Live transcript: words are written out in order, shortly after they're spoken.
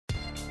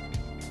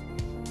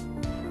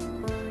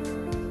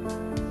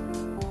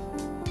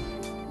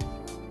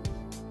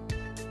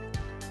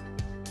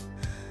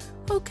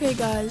Okay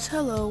guys,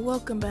 hello,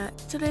 welcome back.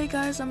 Today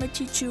guys, I'm going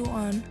to teach you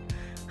on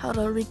how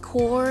to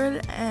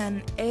record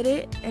and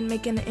edit and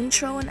make an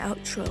intro and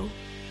outro.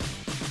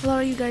 A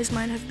lot of you guys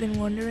might have been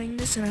wondering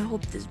this, and I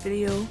hope this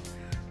video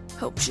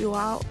helps you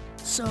out.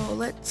 So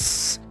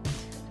let's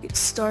get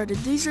started.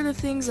 These are the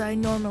things I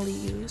normally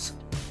use.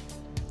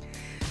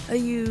 I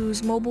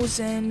use Mobile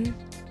Zen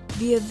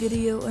via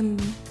video and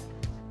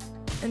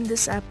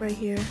this app right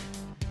here.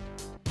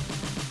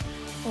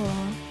 Hold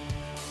on.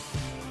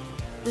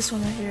 This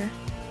one right here.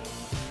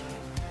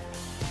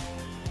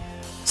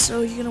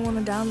 So you're gonna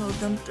want to download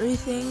them 3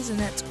 things, and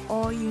that's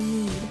all you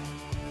need.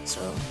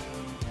 So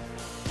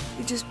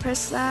you just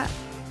press that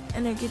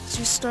and it gets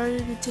you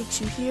started. It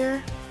takes you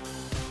here,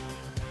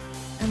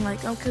 and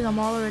like because I'm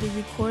already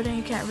recording,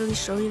 I can't really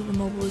show you the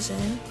Mobile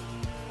Zen.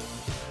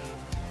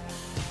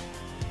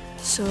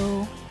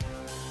 So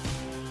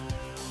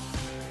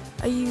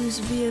I use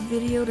via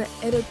video to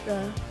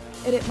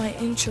edit my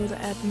intro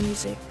to add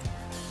music.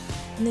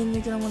 And then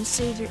you're gonna want to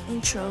save your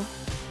intro,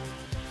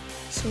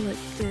 so like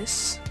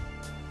this,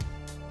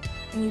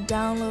 and you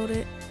download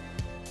it.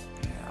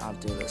 I'll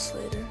do this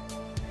later.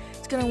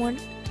 It's gonna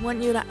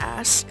want you to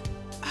ask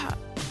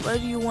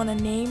whether you want to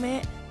name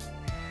it.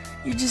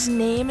 You just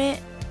name it.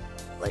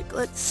 Like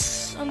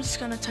I'm just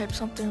gonna type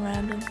something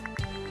random.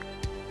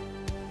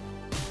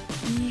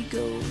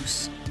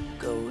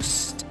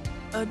 Ghost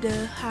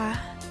I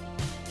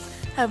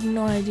have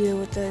no idea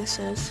what that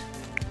says.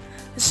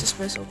 Let's just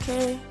press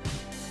OK.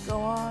 Go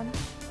on,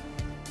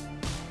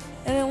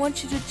 and I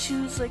want you to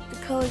choose like the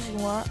colors you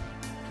want.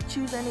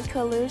 Choose any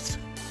colors.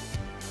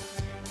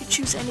 You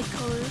choose any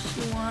colors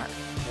you want,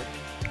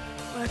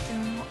 like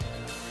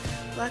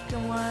black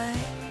and white,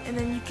 and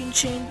then you can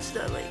change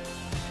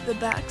the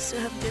backs to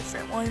have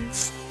different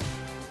ones.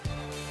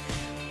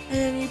 And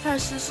then you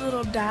press this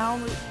little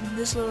down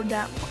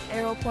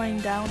arrow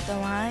pointing down with the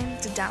line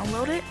to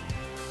download it.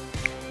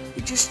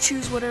 You just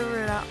choose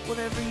whatever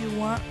you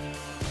want.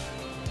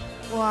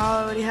 Well,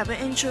 I already have an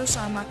intro, so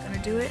I'm not going to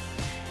do it.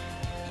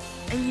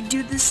 And you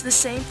do this the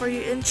same for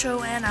your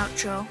intro and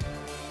outro.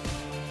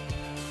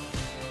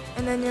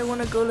 And then you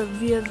want to go to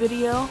via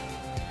video.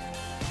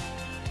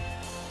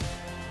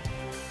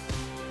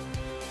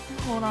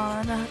 Hold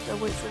on, I have to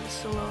wait for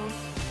this to load.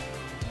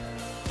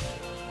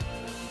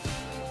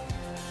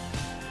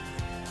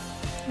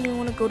 And you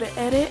want to go to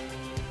edit.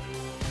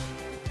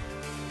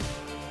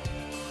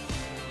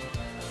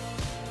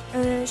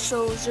 And then it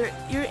shows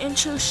your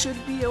intro should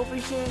be over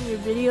here in your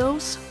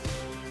videos,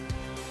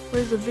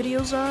 where the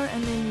videos are,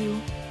 and then you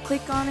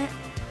click on it.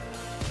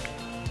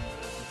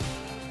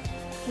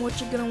 And what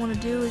you're going to want to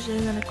do is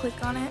you're going to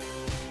click on it,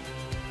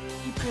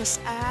 you press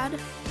add,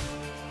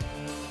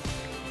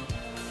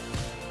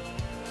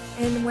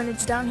 and when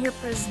it's down here,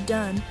 press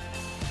done.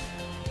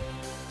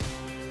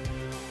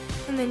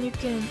 And then you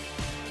can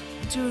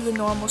do the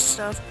normal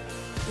stuff,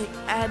 like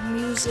add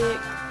music.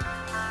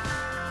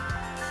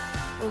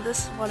 Well,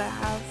 this is what I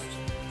have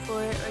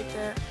for it right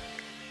there.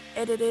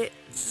 Edit it.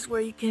 This is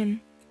where you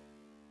can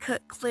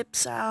cut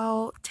clips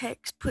out,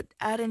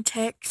 add in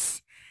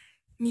text,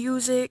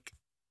 music,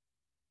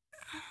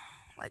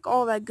 like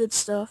all that good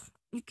stuff.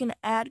 You can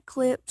add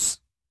clips.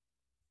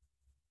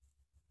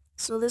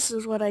 So this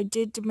is what I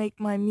did to make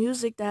my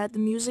music, to add the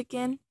music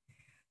in.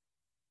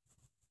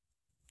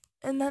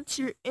 And that's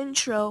your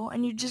intro,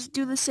 and you just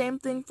do the same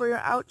thing for your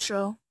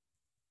outro.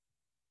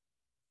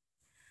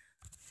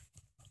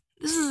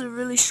 This is a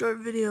really short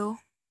video,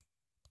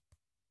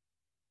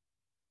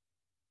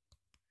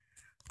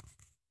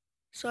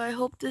 so I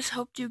hope this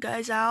helped you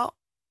guys out.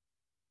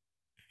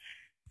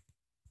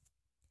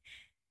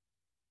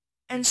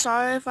 And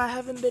sorry if I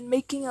haven't been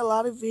making a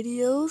lot of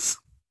videos.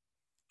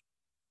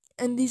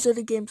 And these are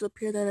the games up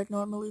here that I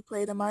normally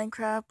play: the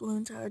Minecraft,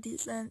 Balloon Tower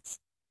Defense.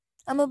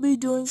 I'm going to be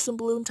doing some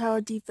Balloon Tower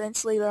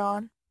Defense later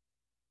on.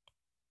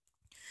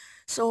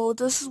 So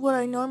this is what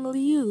I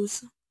normally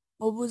use: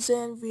 Mobile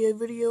Zen, via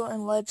video,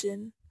 and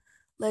Legend.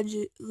 I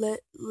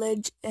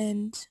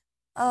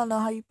don't know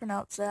how you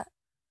pronounce that,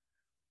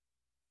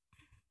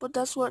 but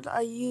that's what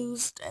I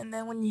used. And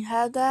then when you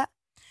have that,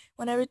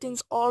 when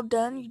everything's all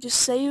done, you just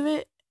save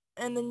it,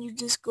 and then you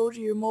just go to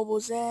your Mobile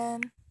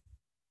Zen,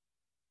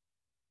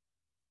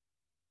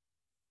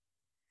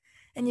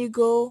 and you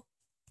go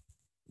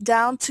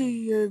down to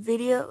your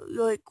video,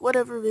 like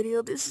whatever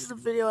video. This is the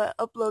video I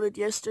uploaded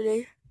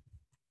yesterday.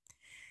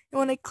 You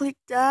want to click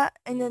that,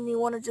 and then you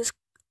want to just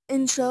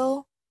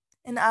intro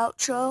and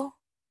outro.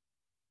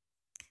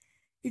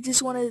 You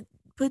just want to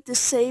put the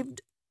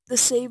saved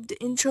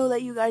intro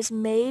that you guys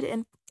made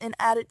and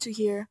add it to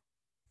here.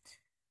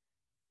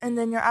 And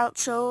then your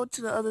outro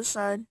to the other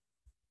side.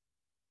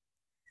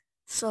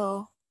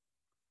 So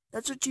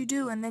that's what you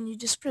do, and then you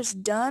just press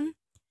done,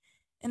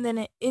 and then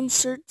it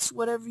inserts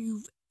whatever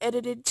you've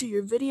edited to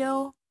your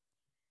video.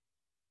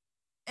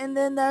 And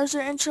then there's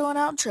your intro and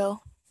outro.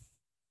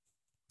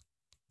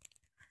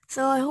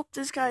 So I hope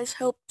this guys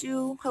helped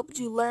you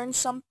learn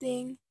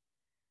something.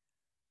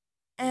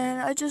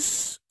 And I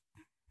just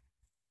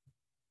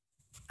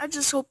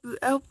hope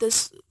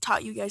this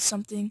taught you guys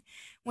something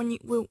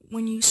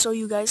so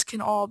you guys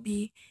can all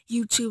be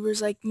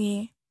YouTubers like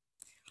me.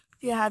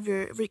 You have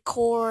your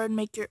record,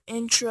 make your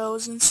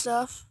intros and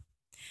stuff,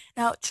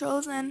 and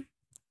outros, and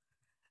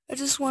I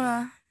just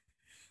wanna.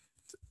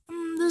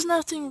 There's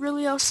nothing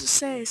really else to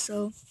say,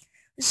 so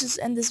let's just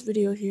end this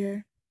video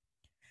here.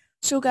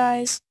 So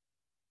guys,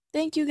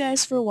 thank you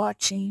guys for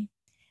watching,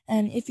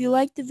 and if you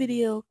liked the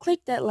video,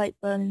 click that like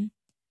button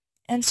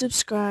and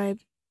subscribe,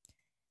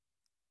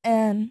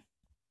 and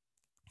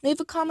leave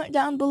a comment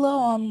down below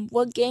on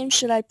what game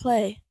should I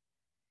play.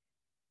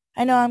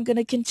 I know I'm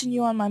gonna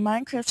continue on my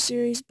Minecraft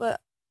series, but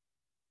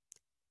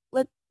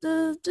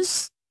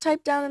just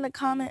type down in the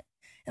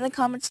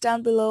comments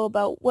down below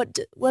about what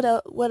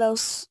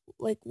else,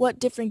 like what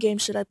different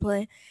games should I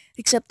play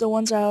except the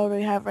ones I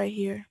already have right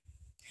here.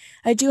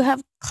 I do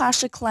have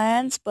Clash of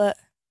Clans, but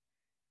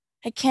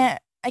I can't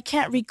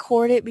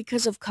record it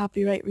because of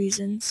copyright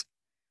reasons.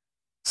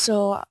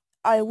 So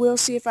I will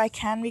see if I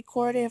can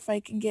record it, if I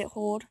can get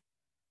hold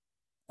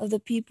of the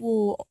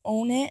people who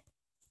own it.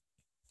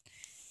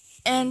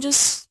 And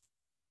this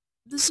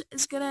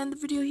is gonna end the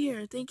video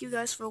here. Thank you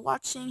guys for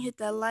watching. Hit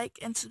that like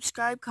and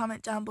subscribe.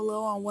 Comment down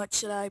below on what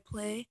should I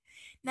play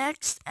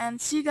next. And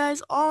see you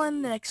guys all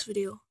in the next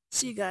video.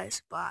 See you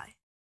guys. Bye.